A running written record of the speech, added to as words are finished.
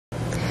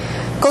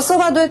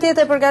Kosova duhet të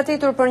jetë e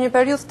përgatitur për një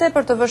periudhë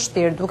tepër të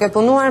vështirë, duke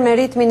punuar me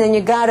ritmin e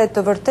një gare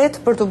të vërtet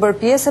për të bërë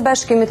pjesë e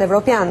Bashkimit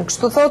Evropian,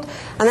 kështu thot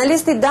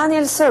analisti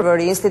Daniel Serwer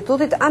i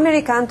Institutit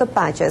Amerikan të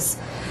Paqes.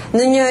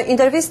 Në një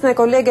intervistë me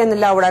kolegen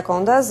Laura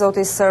Konda,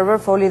 zoti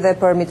Serwer foli dhe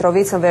për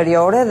Mitrovicën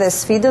Veriore dhe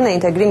sfidën e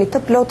integrimit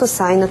të plotë të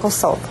saj në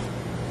Kosovë.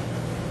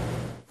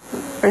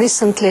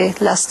 Recently,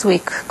 last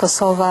week,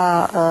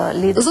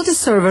 Zoti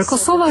Serwer,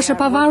 Kosova është e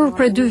pavarur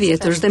prej 2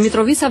 vjetësh dhe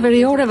Mitrovica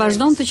Veriore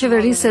vazhdon të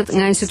qeveriset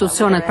nga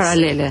institucionet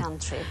paralele.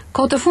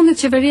 Kohë të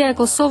fundit qeveria e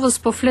Kosovës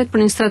po flet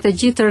për një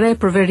strategji të re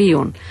për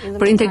Veriun,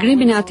 për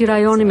integrimin e atij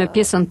rajoni me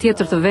pjesën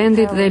tjetër të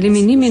vendit dhe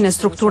eliminimin e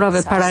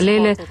strukturave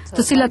paralele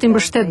të cilat i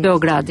mbështet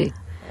Beogradi.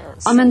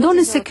 A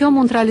mendoni se kjo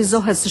mund të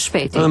realizohet së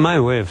shpejti? My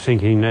way of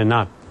thinking, they're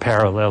not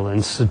parallel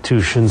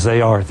institutions,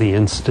 they are the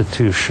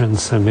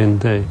institutions.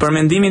 Për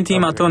mendimin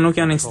tim, ato nuk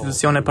janë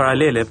institucione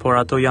paralele, por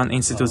ato janë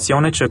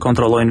institucione që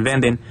kontrollojnë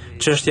vendin.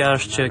 Çështja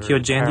është që kjo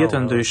gjendje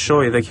të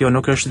ndryshojë dhe kjo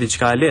nuk është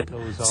diçka e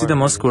lehtë,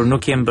 sidomos kur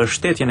nuk kem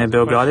mbështetjen e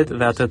Beogradit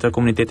dhe atë të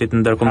komunitetit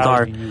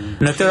ndërkombëtar.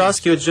 Në këtë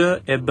rast kjo gjë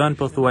e bën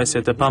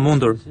pothuajse të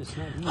pamundur.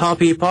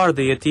 Hapi i parë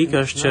dhe jetik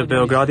është që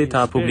Beogradi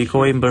ta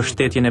publikojë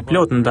mbështetjen e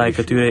plotë ndaj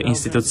këtyre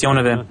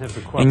institucioneve.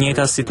 E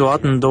njëjta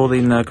situatë ndodhi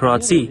në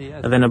Kroaci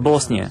dhe në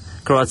Bosnjë.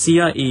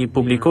 Kroacia i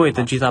publikoi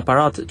të gjitha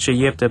parat që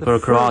jepte për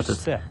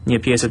kroatët, një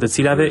pjesë të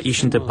cilave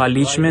ishin të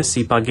paligjshme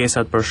si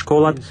pagesat për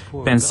shkollat,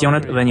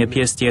 pensionet dhe një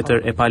pjesë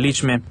tjetër e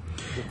paligjshme.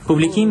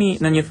 Publikimi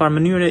në një farë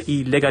mënyre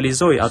i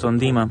legalizoi ato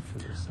ndihmë.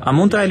 A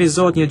mund të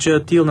realizohet një gjë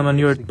e tillë në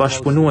mënyrë të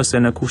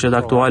bashkëpunuese në kushtet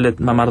aktuale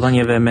të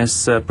marrëdhënieve mes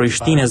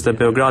Prishtinës dhe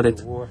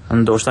Beogradit?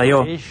 Ndoshta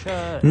jo.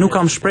 Nuk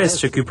kam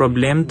shpresë që ky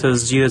problem të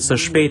zgjidhet së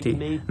shpejti.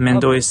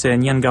 Mendoj se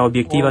një nga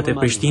objektivat e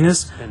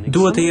Prishtinës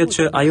duhet të jetë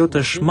që ajo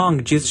të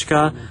shmang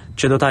gjithçka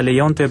që do ta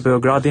lejonte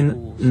Beogradin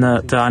në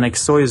të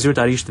aneksojë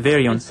zyrtarisht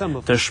Veriun,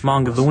 të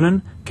shmang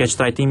dhunën,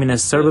 keqtrajtimin e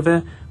serbëve,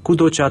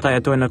 kudo që ata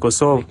jetojnë në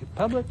Kosovë.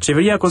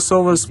 Qeveria e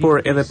Kosovës,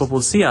 por edhe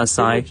popullsia e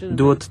saj,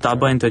 duhet ta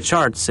bëjnë të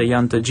qartë se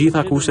janë të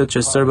gjitha kushtet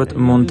që serbët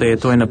mund të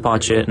jetojnë në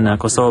paqe në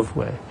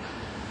Kosovë.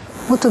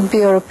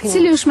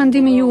 Cili është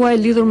mendimi juaj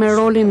lidhur me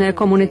rolin e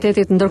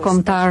komunitetit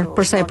ndërkombëtar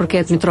për sa i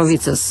përket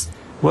Mitrovicës?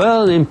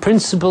 Well, in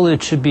principle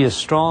it should be a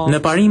strong.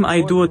 Në parim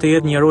ai duhet të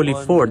jetë një rol i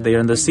fortë dhe i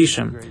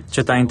rëndësishëm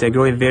që ta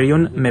integrojë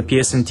Veriun me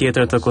pjesën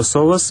tjetër të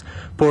Kosovës,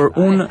 por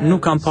unë nuk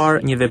kam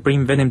parë një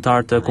veprim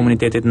vendimtar të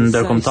komunitetit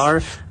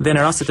ndërkombëtar dhe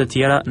në raste të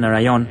tjera në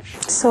rajon.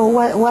 So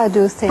why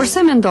do you think?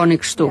 Përse mendoni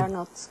kështu?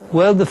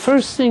 Well, the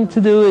first thing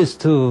to do is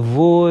to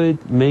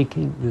avoid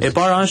making E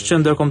para është që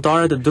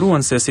ndërkombëtarët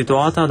duan se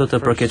situata do të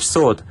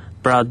përkeqësohet.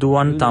 Pra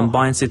duan ta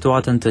mbajnë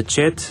situatën të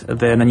qetë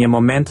dhe në një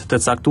moment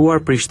të caktuar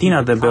Prishtina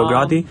dhe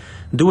Beogradi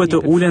duhet të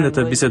ulen dhe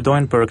të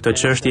bisedojnë për këtë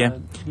çështje.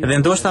 Dhe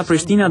ndoshta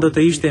Prishtina do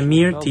të ishte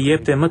mirë të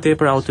jepte më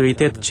tepër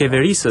autoritet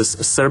qeverisës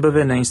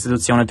serbëve në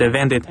institucionet e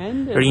vendit.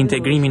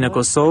 Reintegrimi në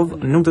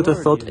Kosovë nuk do të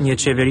thotë një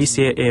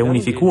qeverisje e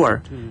unifikuar,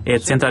 e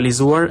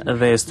centralizuar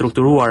dhe e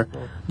strukturuar.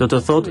 Do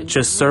të thotë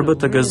që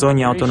serbët të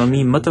gëzojnë një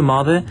autonomi më të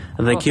madhe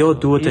dhe kjo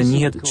duhet të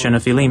njihet që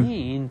në fillim.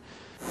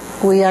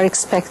 We are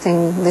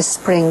expecting this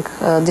spring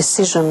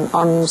decision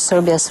on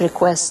Serbia's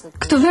request.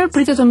 Këtë verë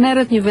pritet të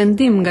merret një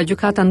vendim nga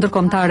Gjykata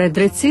Ndërkombëtare e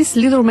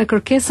Drejtësisë lidhur me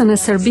kërkesën e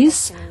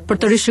Serbisë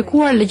për të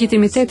rishikuar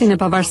legjitimitetin e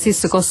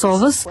pavarësisë së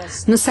Kosovës,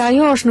 nëse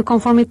ajo është në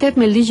konformitet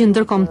me ligjin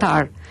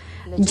ndërkombëtar.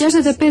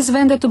 65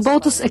 vende të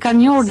botës e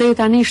kanë njohur deri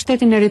tani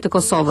shtetin e ri të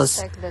Kosovës.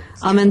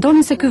 A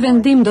mendoni se ky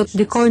vendim do të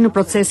ndikojë në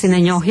procesin e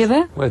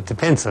njohjeve? Well, it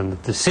depends on the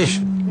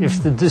decision.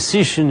 If the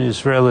decision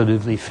is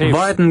relatively favorable.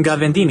 Varet nga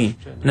vendimi.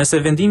 Nëse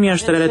vendimi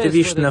është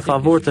relativisht në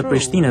favor të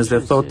Prishtinës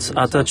dhe thotë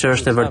atë që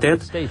është e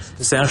vërtetë,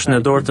 se është në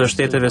dorë të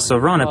shteteve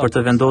sovrane për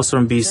të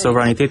vendosur mbi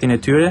sovranitetin e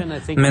tyre,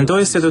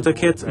 mendoj se do të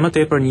ketë më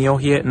tepër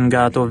njohje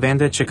nga ato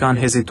vende që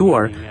kanë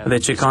hezituar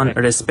dhe që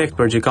kanë respekt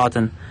për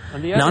gjykatën.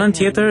 Në anën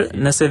tjetër,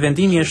 nëse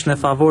vendimi është në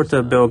favor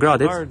të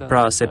Beogradit,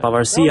 pra se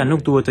pavarësia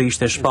nuk duhet të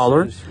ishte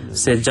shpallur,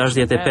 se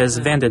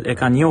 65 vendet e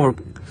kanë njohur,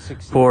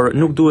 por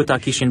nuk duhet ta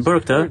kishin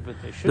bërë këtë,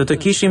 do të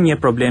kishim një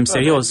problem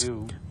serioz.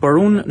 Por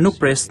unë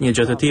nuk pres një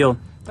gjë të tillë.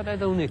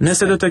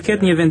 Nëse do të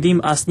ketë një vendim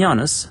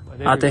asnjanës,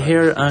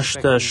 atëherë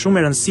është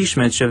shumë e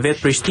rëndësishme që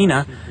vetë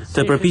Prishtina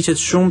të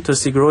përpiqet shumë të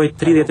sigurojë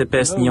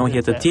 35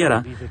 njohje të tjera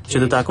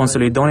që do ta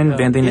konsolidonin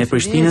vendin e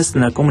Prishtinës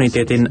në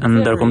komunitetin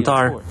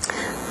ndërkombëtar.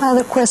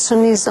 The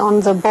question is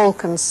on the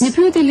Balkans. Një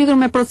pyetje lidhur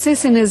me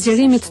procesin e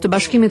zgjerimit të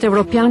Bashkimit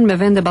Evropian me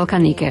vende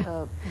ballkanike.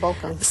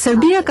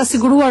 Serbia ka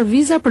siguruar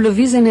viza për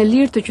lëvizjen e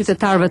lirë të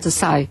qytetarëve të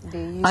saj.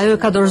 Ajo e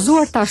ka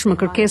dorëzuar tashmë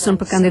kërkesën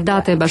për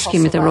kandidate e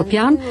Bashkimit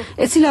Evropian,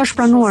 e cila është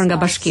pranuar nga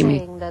Bashkimi.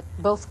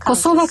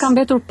 Kosova ka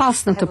mbetur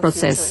pas në këtë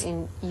proces.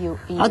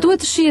 A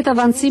duhet të shihet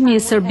avancimi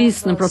i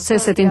Serbisë në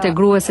proceset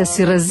integruese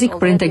si rrezik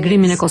për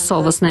integrimin e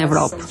Kosovës në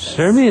Evropë?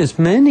 Serbia is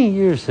many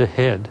years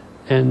ahead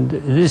And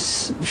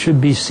this should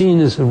be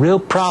seen as a real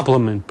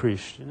problem in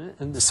Pristina.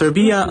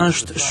 Serbia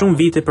është shumë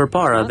vite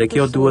përpara dhe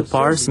kjo duhet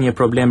parë si një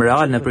problem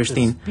real në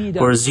Prishtinë,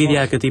 por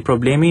zgjidhja e këtij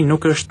problemi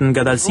nuk është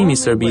ngadalësimi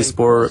i Serbisë,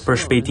 por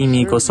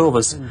përshpejtimi i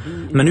Kosovës.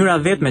 Mënyra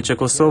vetme që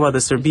Kosova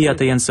dhe Serbia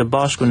të jenë së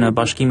bashku në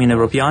Bashkimin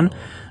Evropian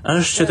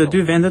është që të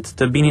dy vendet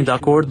të binin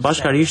dakord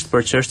bashkarisht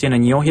për çështjen e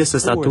njohjes së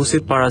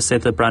statusit para se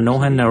të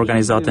pranohen në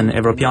Organizatën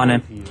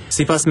Evropiane.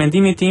 Sipas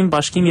mendimit tim,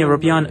 Bashkimi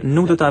Evropian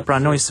nuk do ta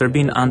pranojë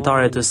Serbinë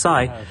antare të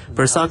saj,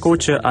 për sa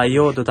kohë që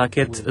ajo do ta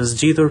ketë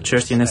zgjidhur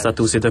çështjen e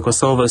statusit të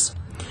Kosovës.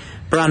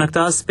 Pra në këtë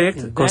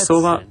aspekt,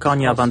 Kosova ka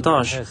një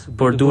avantazh,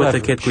 por duhet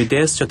të ketë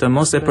kujdes që të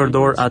mos e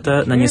përdor atë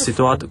në një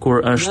situatë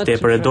kur është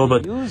tepër e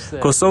dobët.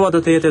 Kosova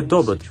do të jetë e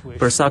dobët,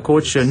 për sa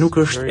kohë që nuk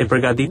është e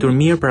përgatitur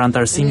mirë për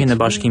antarësimin në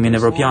Bashkimin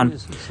Evropian.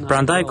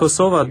 Prandaj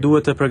Kosova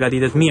duhet të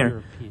përgatitet mirë,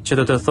 që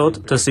do të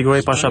thotë të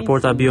sigurojë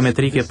pasaporta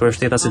biometrike për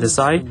shtetasit e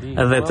saj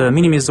dhe të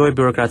minimizojë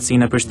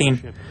birokracinë në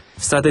Prishtinë.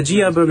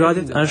 Strategjia e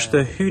Beogradit është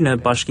të hyjë në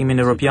Bashkimin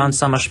Evropian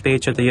sa më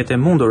shpejt që të jetë e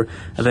mundur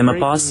dhe më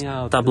pas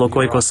ta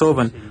bllokojë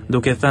Kosovën,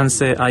 duke thënë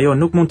se ajo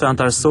nuk mund të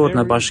antarësohet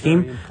në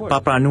bashkim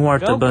pa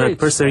pranuar të bëhet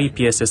përsëri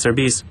pjesë e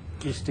Serbisë.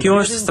 Kjo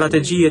është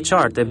strategji e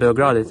qartë e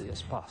Beogradit.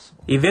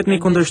 I vetmi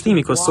kundërshtim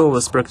i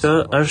Kosovës për këtë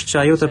është që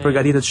ajo të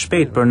përgatitet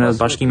shpejt për në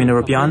Bashkimin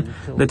Evropian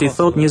dhe t'i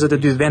thotë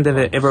 22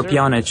 vendeve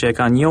evropiane që e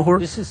kanë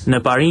njohur, në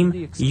parim,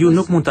 ju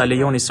nuk mund ta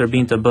lejoni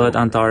Serbinë të bëhet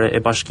antare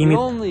e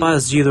Bashkimit pa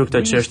zgjidhur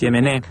këtë çështje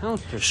me ne.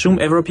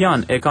 Shumë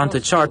evropian e kanë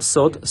të qartë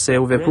sot se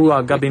u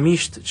veprua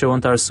gabimisht që u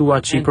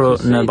antarësua Çipro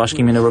në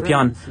Bashkimin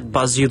Evropian,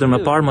 pa zgjidhur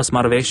më parë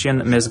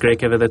mosmarrëveshjen mes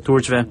grekëve dhe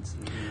turqëve.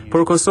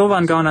 Por Kosova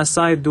nga ana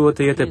saj duhet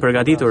të jetë e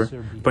përgatitur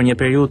për një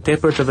periudhë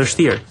tepër të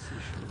vështirë,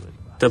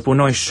 të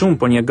punojë shumë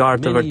për një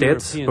garë të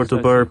vërtet për të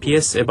bërë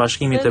pjesë e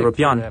Bashkimit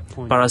Evropian,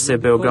 para se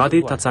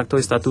Beogradi ta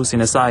caktojë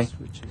statusin e saj.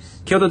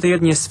 Kjo do të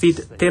jetë një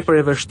sfidë tepër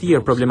e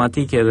vështirë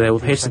problematike dhe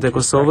udhëheqësit e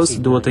Kosovës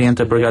duhet të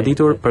jenë të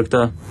përgatitur për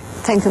këtë.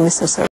 Thank you, Mr. Sir.